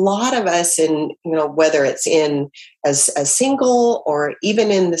for a lot of us, and, whether it's in as a single or even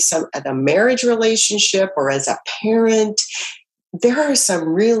in the marriage relationship or as a parent, there are some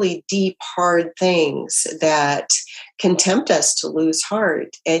really deep, hard things that can tempt us to lose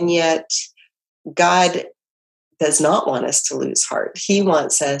heart. And yet God does not want us to lose heart. He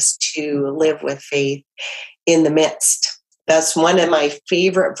wants us to live with faith in the midst. That's one of my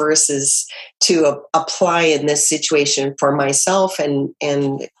favorite verses to apply in this situation for myself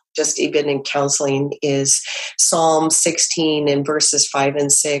and just even in counseling is Psalm 16 and verses 5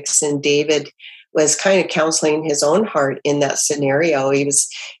 and 6. And David was kind of counseling his own heart in that scenario. It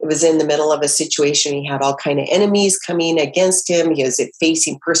was in the middle of a situation. He had all kind of enemies coming against him. He was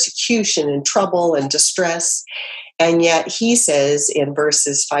facing persecution and trouble and distress. And yet he says in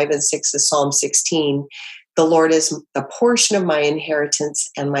verses 5 and 6 of Psalm 16, the Lord is the portion of my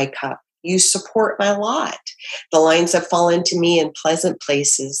inheritance and my cup. You support my lot. The lines have fallen to me in pleasant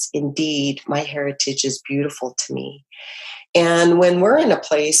places. Indeed, my heritage is beautiful to me. And when we're in a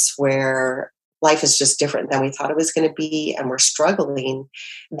place where life is just different than we thought it was going to be, and we're struggling,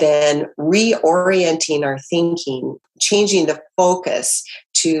 then reorienting our thinking, changing the focus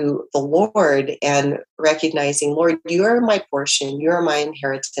to the Lord and recognizing, Lord, you are my portion, you are my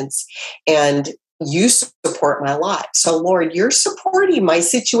inheritance, and you support my lot. So, Lord, you're supporting my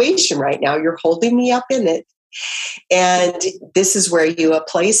situation right now. You're holding me up in it. And this is where you have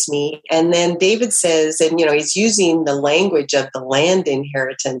placed me. And then David says, and he's using the language of the land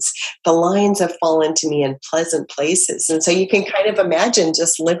inheritance. The lines have fallen to me in pleasant places. And so you can kind of imagine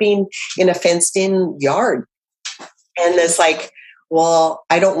just living in a fenced-in yard. And it's like, well,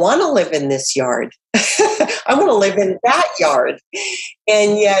 I don't want to live in this yard. I want to live in that yard.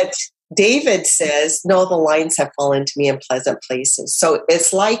 And yet David says, no, the lines have fallen to me in pleasant places. So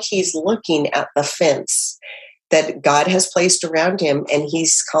it's like he's looking at the fence that God has placed around him, and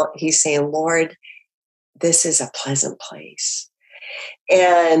he's saying, Lord, this is a pleasant place.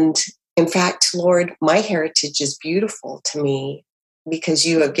 And in fact, Lord, my heritage is beautiful to me because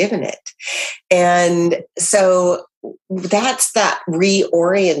you have given it. And so that's that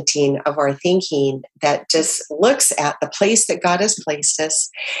reorienting of our thinking that just looks at the place that God has placed us.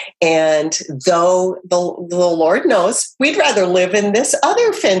 And though the Lord knows we'd rather live in this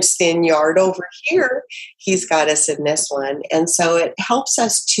other fenced-in yard over here, he's got us in this one. And so it helps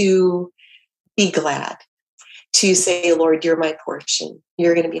us to be glad, to say, Lord, you're my portion.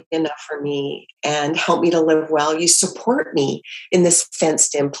 You're going to be enough for me and help me to live well. You support me in this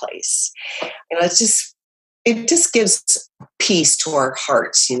fenced-in place. It just gives peace to our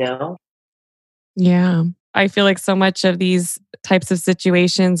hearts, Yeah. I feel like so much of these types of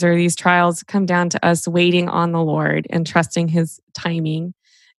situations or these trials come down to us waiting on the Lord and trusting his timing.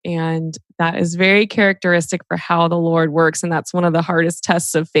 And that is very characteristic for how the Lord works. And that's one of the hardest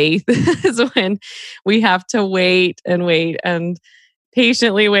tests of faith is when we have to wait and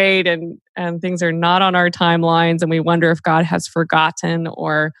patiently wait and things are not on our timelines. And we wonder if God has forgotten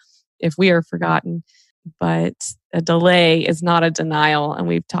or if we are forgotten. But a delay is not a denial. And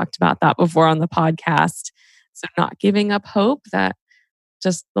we've talked about that before on the podcast. So not giving up hope, that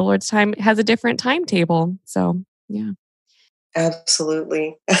just the Lord's time has a different timetable. So, yeah.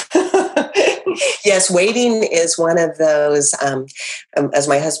 Absolutely. Yes, waiting is one of those, as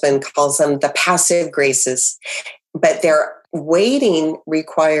my husband calls them, the passive graces. But their waiting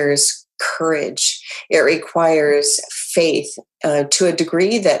requires courage. It requires faith to a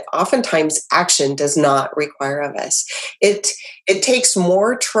degree that oftentimes action does not require of us. It takes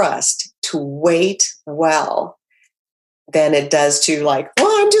more trust to wait well than it does to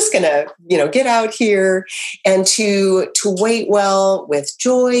I'm just going to, get out here, and to wait well with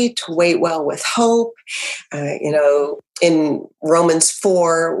joy, to wait well with hope. In Romans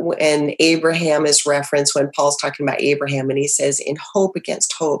 4, and Abraham is referenced when Paul's talking about Abraham, and he says, in hope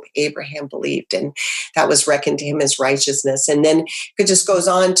against hope, Abraham believed, and that was reckoned to him as righteousness. And then it just goes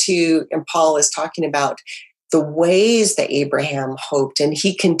on to, and Paul is talking about the ways that Abraham hoped, and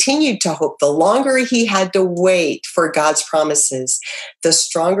he continued to hope. The longer he had to wait for God's promises, the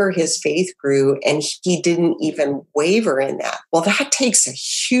stronger his faith grew, and he didn't even waver in that. Well, that takes a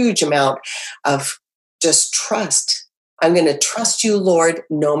huge amount of just trust. I'm going to trust you, Lord,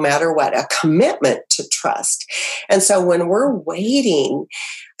 no matter what, a commitment to trust. And so when we're waiting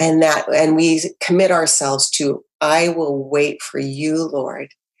and we commit ourselves to, I will wait for you,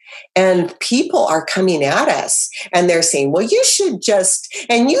 Lord. And people are coming at us and they're saying, well, you should just,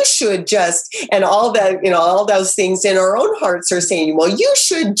 and all that, all those things in our own hearts are saying, well, you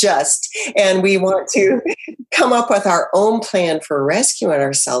should just, and we want to come up with our own plan for rescuing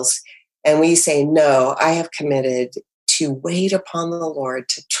ourselves. And we say, no, I have committed to wait upon the Lord,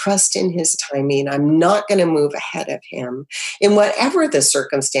 to trust in his timing. I'm not going to move ahead of him in whatever the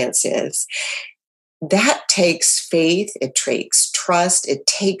circumstance is. That takes faith, it takes trust, it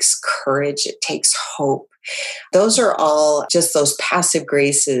takes courage, it takes hope. Those are all just those passive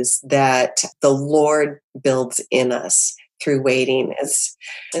graces that the Lord builds in us through waiting. It's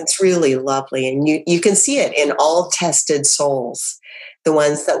really lovely. And you can see it in all tested souls, the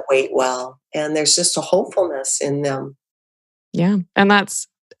ones that wait well. And there's just a hopefulness in them. Yeah. And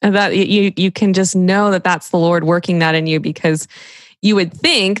that you can just know that that's the Lord working that in you, because you would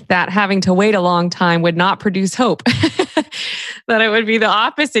think that having to wait a long time would not produce hope, that it would be the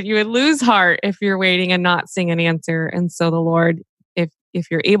opposite. You would lose heart if you're waiting and not seeing an answer. And so the Lord, if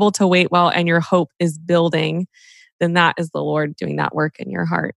you're able to wait well and your hope is building, then that is the Lord doing that work in your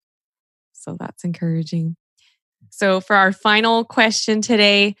heart. So that's encouraging. So for our final question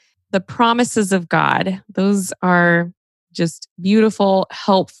today, the promises of God, those are just beautiful,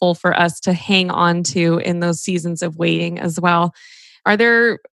 helpful for us to hang on to in those seasons of waiting as well. Are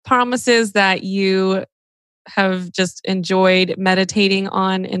there promises that you have just enjoyed meditating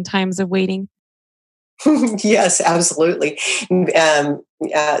on in times of waiting? Yes, absolutely.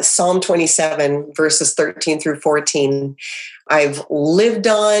 Psalm 27, verses 13 through 14, I've lived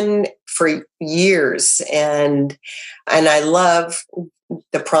on for years, and I love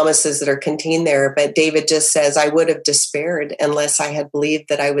the promises that are contained there. But David just says, I would have despaired unless I had believed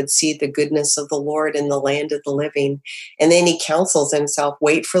that I would see the goodness of the Lord in the land of the living. And then he counsels himself,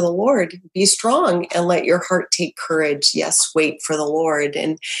 wait for the Lord, be strong, and let your heart take courage. Yes, wait for the Lord.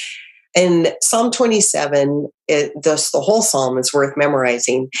 And Psalm 27, the whole psalm is worth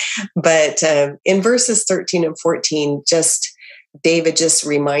memorizing. But in verses 13 and 14, just David just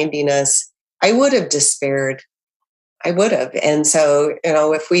reminding us, I would have despaired. I would have. And so,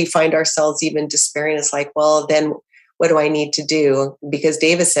 if we find ourselves even despairing, it's like, well, then what do I need to do? Because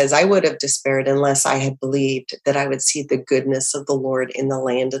David says, I would have despaired unless I had believed that I would see the goodness of the Lord in the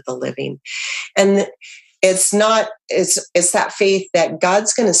land of the living. And it's that faith that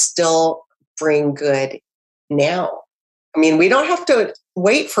God's going to still bring good now. I mean, we don't have to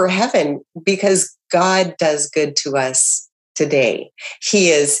wait for heaven, because God does good to us today. He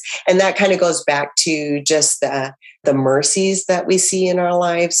is, and that kind of goes back to just the mercies that we see in our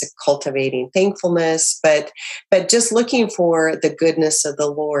lives, cultivating thankfulness, but just looking for the goodness of the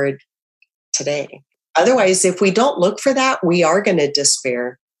Lord today. Otherwise, if we don't look for that, we are going to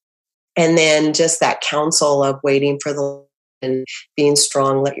despair. And then just that counsel of waiting for the Lord and being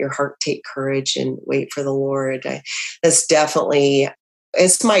strong, let your heart take courage and wait for the Lord. That's definitely,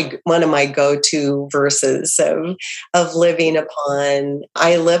 it's one of my go-to verses of living upon.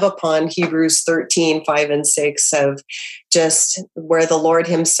 I live upon Hebrews 13, 5 and 6, of just where the Lord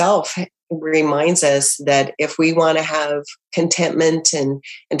himself reminds us that if we want to have contentment and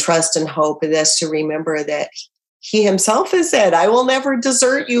trust and hope, that's to remember that he himself has said, I will never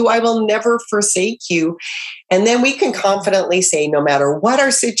desert you. I will never forsake you. And then we can confidently say, no matter what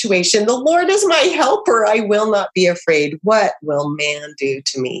our situation, the Lord is my helper. I will not be afraid. What will man do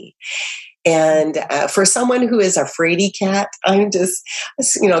to me? And for someone who is a fraidy cat, I'm just,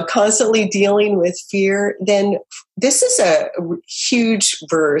 constantly dealing with fear, then this is a huge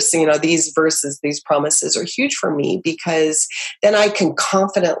verse. These verses, these promises are huge for me, because then I can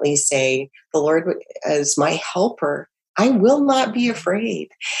confidently say, the Lord is my helper. I will not be afraid.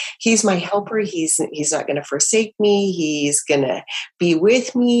 He's my helper. He's not going to forsake me. He's going to be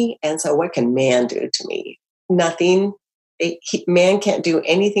with me. And so what can man do to me? Nothing. Man can't do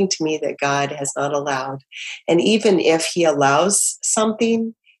anything to me that God has not allowed. And even if he allows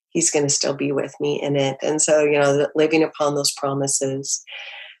something, he's going to still be with me in it. And so, living upon those promises.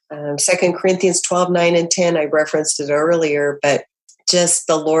 2 Corinthians 12:9-10, I referenced it earlier, but just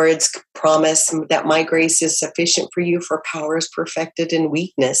the Lord's promise that my grace is sufficient for you, for power is perfected in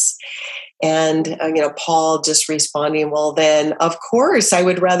weakness. And, Paul just responding, well, then, of course, I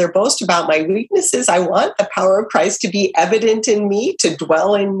would rather boast about my weaknesses. I want the power of Christ to be evident in me, to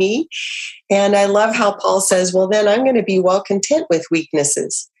dwell in me. And I love how Paul says, well, then I'm going to be well content with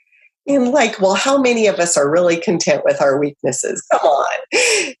weaknesses. And well, how many of us are really content with our weaknesses? Come on.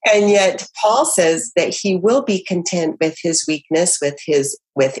 And yet Paul says that he will be content with his weakness,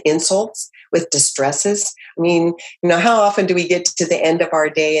 with insults, with distresses. I mean, how often do we get to the end of our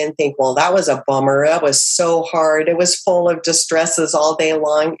day and think, well, that was a bummer. That was so hard. It was full of distresses all day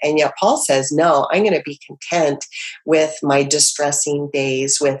long. And yet Paul says, no, I'm going to be content with my distressing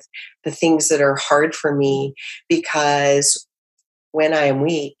days, with the things that are hard for me, because when I am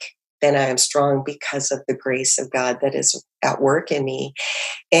weak, then I am strong because of the grace of God that is at work in me.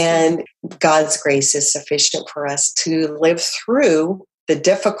 And God's grace is sufficient for us to live through the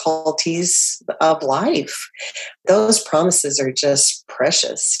difficulties of life. Those promises are just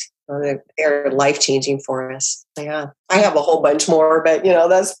precious. They're life-changing for us. Yeah. I have a whole bunch more, but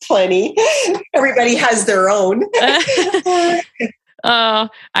that's plenty. Everybody has their own. Oh,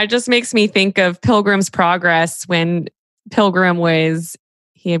 it just makes me think of Pilgrim's Progress, when Pilgrim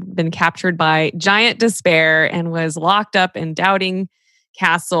he had been captured by giant despair and was locked up in Doubting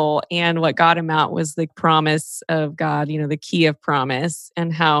Castle. And what got him out was the promise of God, the key of promise,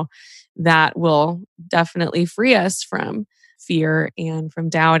 and how that will definitely free us from fear and from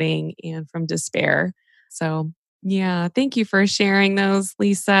doubting and from despair. So, yeah, thank you for sharing those,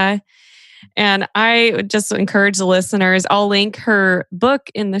 Lisa. And I would just encourage the listeners, I'll link her book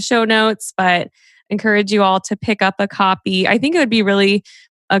in the show notes, but encourage you all to pick up a copy. I think it would be really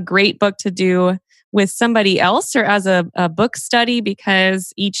a great book to do with somebody else or as a book study,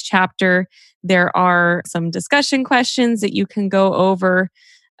 because each chapter there are some discussion questions that you can go over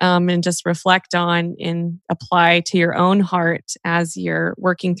and just reflect on and apply to your own heart as you're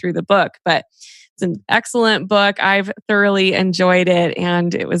working through the book. But it's an excellent book. I've thoroughly enjoyed it,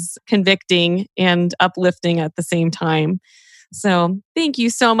 and it was convicting and uplifting at the same time. So thank you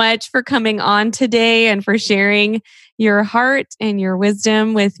so much for coming on today and for sharing your heart and your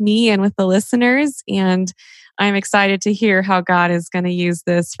wisdom with me and with the listeners. And I'm excited to hear how God is going to use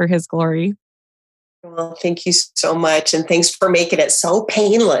this for his glory. Well, thank you so much. And thanks for making it so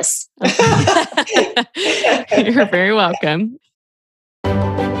painless. You're very welcome.